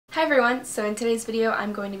everyone, so in today's video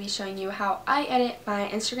I'm going to be showing you how I edit my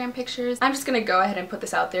Instagram pictures. I'm just gonna go ahead and put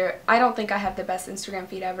this out there. I don't think I have the best Instagram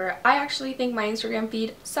feed ever. I actually think my Instagram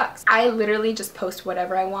feed sucks. I literally just post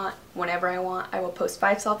whatever I want, whenever I want. I will post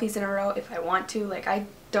 5 selfies in a row if I want to. Like, I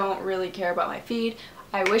don't really care about my feed.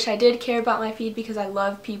 I wish I did care about my feed because I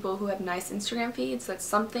love people who have nice Instagram feeds. That's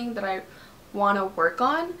something that I want to work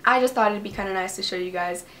on. I just thought it'd be kind of nice to show you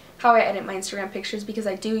guys how I edit my Instagram pictures because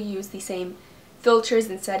I do use the same filters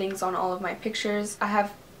and settings on all of my pictures. I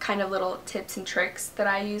have kind of little tips and tricks that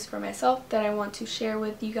I use for myself that I want to share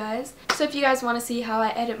with you guys. So if you guys want to see how I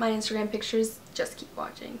edit my Instagram pictures, just keep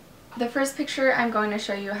watching. The first picture I'm going to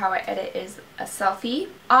show you how I edit is a selfie.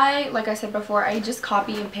 Like I said before, I just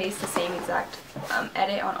copy and paste the same exact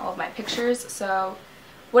edit on all of my pictures. So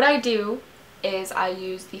what I do is I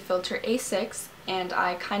use the filter A6 and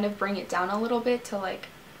I kind of bring it down a little bit to like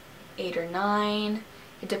 8 or 9.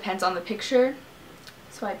 It depends on the picture.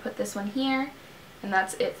 So I put this one here and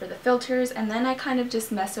that's it for the filters, and then I kind of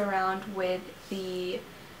just mess around with the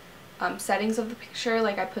settings of the picture.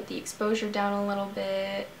 Like I put the exposure down a little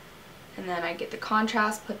bit, and then I get the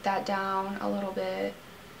contrast, put that down a little bit,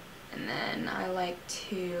 and then I like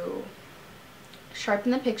to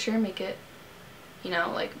sharpen the picture, make it, you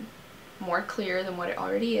know, like more clear than what it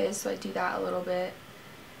already is, so I do that a little bit.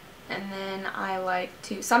 And then I like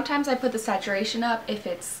to, sometimes I put the saturation up if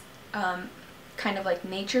it's kind of like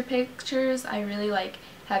nature pictures. I really like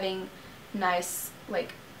having nice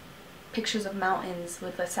like pictures of mountains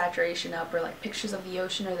with the saturation up, or like pictures of the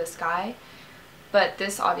ocean or the sky. But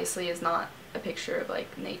this obviously is not a picture of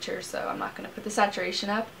like nature, so I'm not going to put the saturation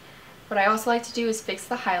up. What I also like to do is fix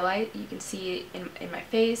the highlight. You can see in my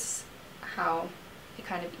face how it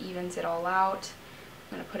kind of evens it all out.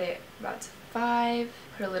 I'm going to put it about to 5,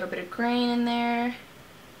 put a little bit of grain in there.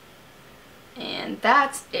 And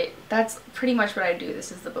that's it. That's pretty much what I do.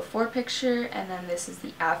 This is the before picture and then this is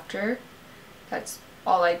the after. That's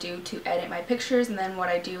all I do to edit my pictures. And then what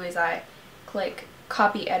I do is I click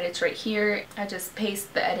copy edits right here. I just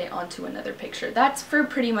paste the edit onto another picture. That's for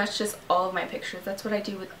pretty much just all of my pictures. That's what I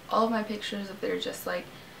do with all of my pictures if they're just like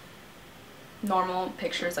normal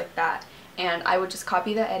pictures like that. And I would just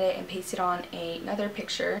copy the edit and paste it on another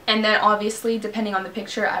picture. And then obviously depending on the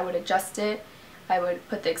picture I would adjust it. I would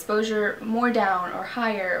put the exposure more down or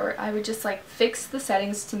higher, or I would just like fix the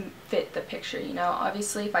settings to fit the picture, you know.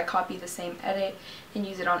 Obviously if I copy the same edit and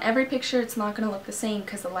use it on every picture, it's not going to look the same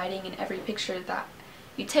because the lighting in every picture that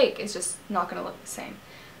you take is just not going to look the same.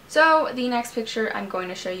 So the next picture I'm going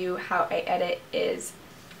to show you how I edit is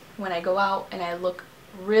when I go out and I look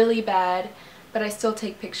really bad, but I still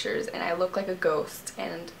take pictures and I look like a ghost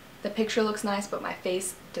and the picture looks nice but my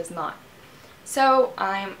face does not. So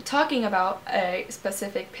I'm talking about a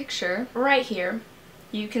specific picture right here.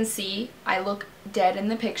 You can see I look dead in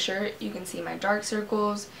the picture. You can see my dark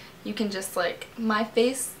circles. You can just like, my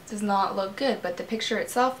face does not look good, but the picture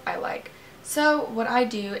itself I like. So what I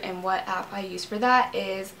do and what app I use for that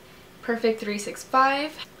is Perfect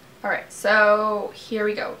 365. Alright, so here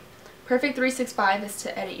we go. Perfect 365 is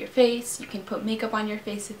to edit your face. You can put makeup on your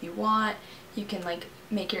face if you want. You can like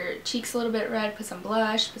make your cheeks a little bit red, put some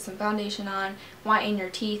blush, put some foundation on, whiten your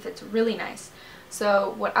teeth. It's really nice.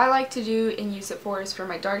 So what I like to do and use it for is for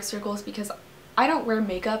my dark circles, because I don't wear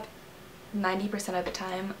makeup 90% of the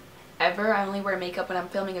time ever. I only wear makeup when I'm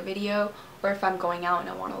filming a video or if I'm going out and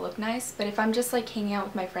I want to look nice. But if I'm just like hanging out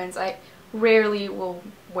with my friends, I rarely will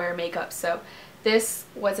wear makeup. So this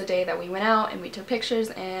was a day that we went out and we took pictures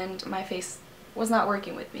and my face was not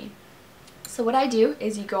working with me. So what I do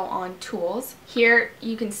is you go on tools. Here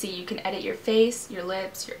you can see you can edit your face, your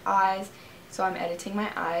lips, your eyes. So I'm editing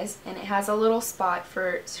my eyes and it has a little spot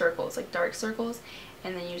for circles, like dark circles.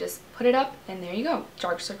 And then you just put it up and there you go.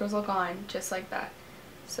 Dark circles are gone just like that.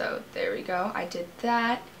 So there we go. I did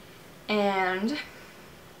that. And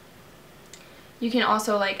you can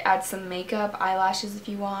also like add some makeup, eyelashes if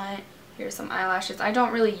you want. Here's some eyelashes. I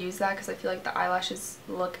don't really use that because I feel like the eyelashes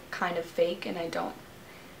look kind of fake and I don't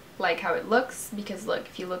like how it looks, because look,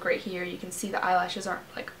 if you look right here you can see the eyelashes aren't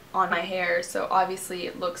like on my hair, so obviously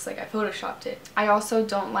it looks like I photoshopped it. I also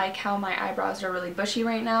don't like how my eyebrows are really bushy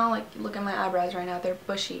right now. Like look at my eyebrows right now, they're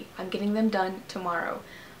bushy. I'm getting them done tomorrow.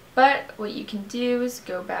 But what you can do is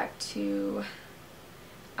go back to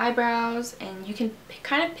eyebrows and you can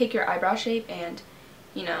kind of pick your eyebrow shape, and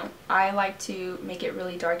you know, I like to make it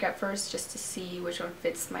really dark at first just to see which one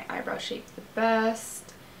fits my eyebrow shape the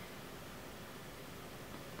best.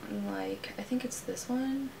 Like, I think it's this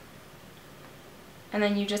one. And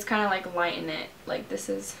then you just kind of like lighten it. Like this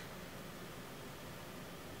is,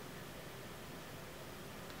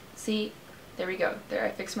 see, there we go. There,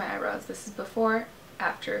 I fixed my eyebrows. This is before,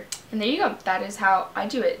 after. And there you go. That is how I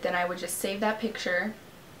do it. Then I would just save that picture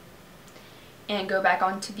and go back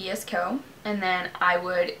onto VSCO, and then I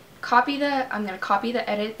would I'm going to copy the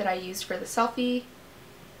edit that I used for the selfie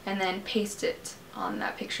and then paste it on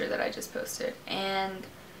that picture that I just posted. And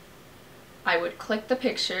I would click the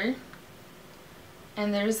picture,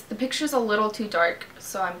 and the picture's a little too dark,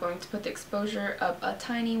 so I'm going to put the exposure up a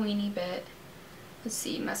tiny weeny bit. Let's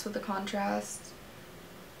see, mess with the contrast.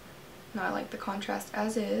 No, I like the contrast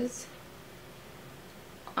as is.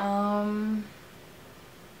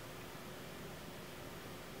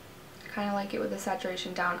 Kind of like it with the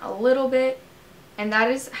saturation down a little bit, and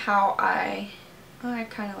that is how I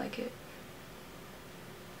kind of like it.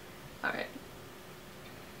 Alright,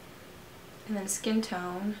 and then skin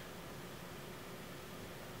tone,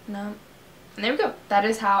 no, and there we go. That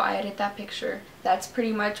is how I edit that picture. That's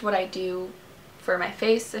pretty much what I do for my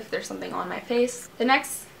face if there's something on my face. The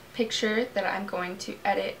next picture that I'm going to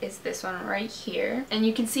edit is this one right here, and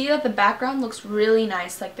you can see that the background looks really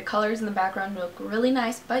nice. Like, the colors in the background look really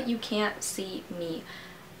nice, but you can't see me.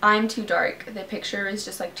 I'm too dark. The picture is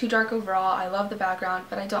just like too dark overall. I love the background,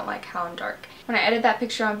 but I don't like how I'm dark. When I edit that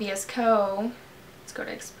picture on VSCO, let's go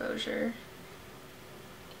to exposure.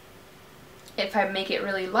 If I make it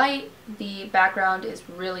really light, the background is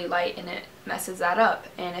really light and it messes that up.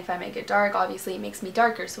 And if I make it dark, obviously it makes me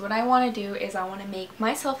darker. So what I want to do is I want to make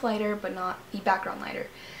myself lighter but not the background lighter.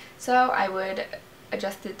 So I would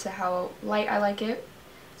adjust it to how light I like it.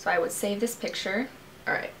 So I would save this picture.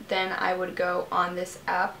 Alright, then I would go on this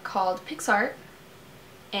app called PicsArt,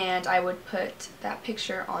 and I would put that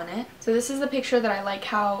picture on it. So this is the picture that I like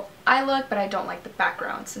how I look, but I don't like the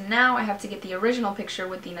background. So now I have to get the original picture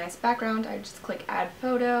with the nice background. I just click add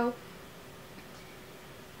photo,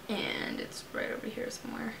 and it's right over here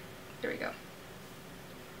somewhere. There we go.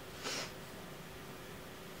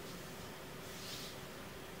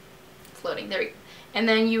 It's loading. There we go. And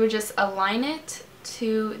then you would just align it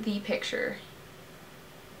to the picture.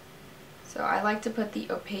 So I like to put the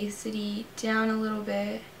opacity down a little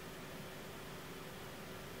bit.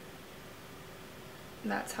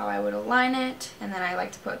 That's how I would align it. And then I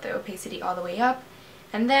like to put the opacity all the way up.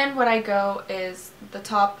 And then what I go is the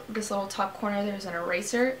top, this little top corner, there's an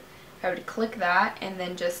eraser. I would click that and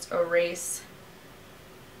then just erase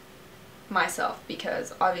myself,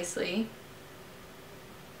 because obviously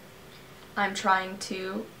I'm trying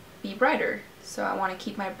to be brighter. So I want to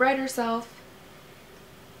keep my brighter self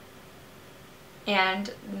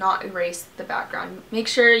and not erase the background. Make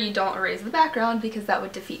sure you don't erase the background because that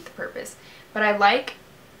would defeat the purpose. But I like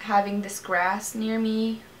having this grass near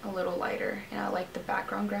me a little lighter, and I like the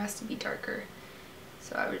background grass to be darker.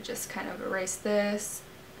 So I would just kind of erase this,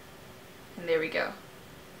 and there we go.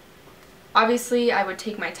 Obviously I would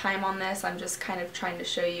take my time on this. I'm just kind of trying to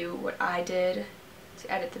show you what I did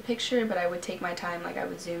to edit the picture, but I would take my time. Like, I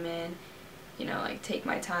would zoom in, you know, like take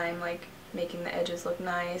my time, like making the edges look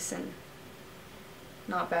nice and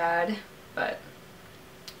not bad. But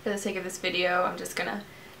for the sake of this video, I'm just gonna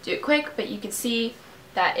do it quick, but you can see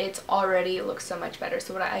that it already looks so much better.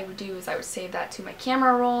 So what I would do is I would save that to my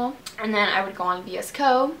camera roll, and then I would go on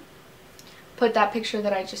VSCO, put that picture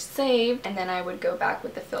that I just saved, and then I would go back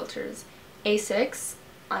with the filters. A6,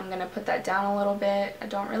 I'm gonna put that down a little bit. I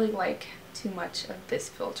don't really like too much of this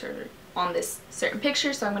filter on this certain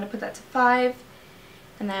picture, so I'm gonna put that to 5.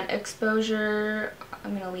 And then exposure,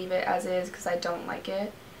 I'm gonna leave it as is because I don't like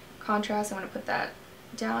it. Contrast, I'm gonna put that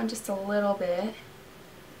down just a little bit.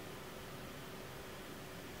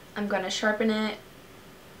 I'm gonna sharpen it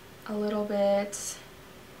a little bit.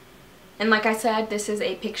 And like I said, this is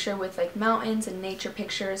a picture with like mountains and nature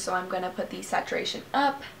pictures, so I'm gonna put the saturation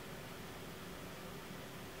up.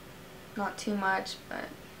 Not too much, but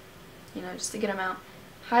you know, just a good amount.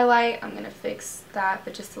 Highlight, I'm gonna fix that,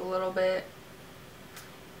 but just a little bit.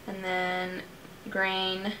 And then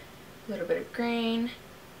grain, a little bit of grain.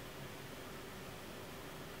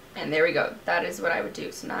 And there we go. That is what I would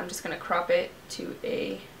do. So now I'm just gonna crop it to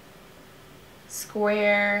a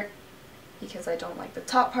square because I don't like the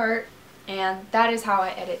top part. And that is how I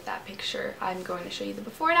edit that picture. I'm going to show you the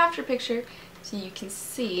before and after picture so you can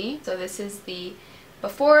see. So this is the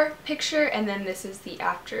before picture, and then this is the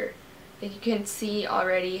after. And you can see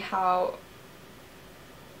already how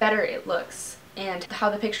better it looks and how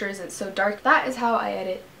the picture isn't so dark. That is how I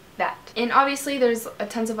edit that. And obviously there's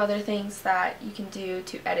tons of other things that you can do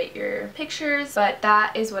to edit your pictures, but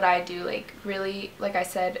that is what I do. Like, really, like I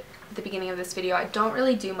said at the beginning of this video, I don't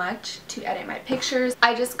really do much to edit my pictures.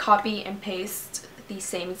 I just copy and paste the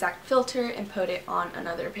same exact filter and put it on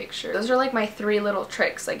another picture. Those are like my 3 little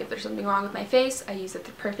tricks. Like, if there's something wrong with my face, I use the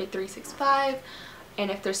Perfect 365.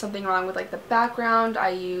 and if there's something wrong with like the background, I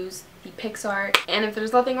use the picsart, and if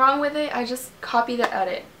there's nothing wrong with it, I just copy the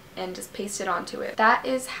edit and just paste it onto it. That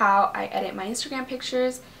is how I edit my Instagram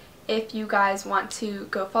pictures. If you guys want to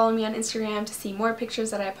go follow me on Instagram to see more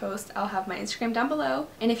pictures that I post, I'll have my Instagram down below.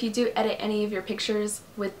 And if you do edit any of your pictures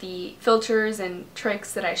with the filters and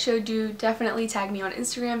tricks that I showed you, definitely tag me on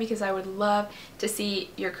Instagram because I would love to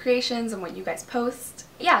see your creations and what you guys post.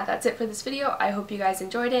 Yeah, that's it for this video. I hope you guys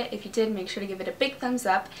enjoyed it. If you did, make sure to give it a big thumbs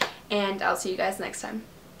up, and I'll see you guys next time.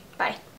 Bye.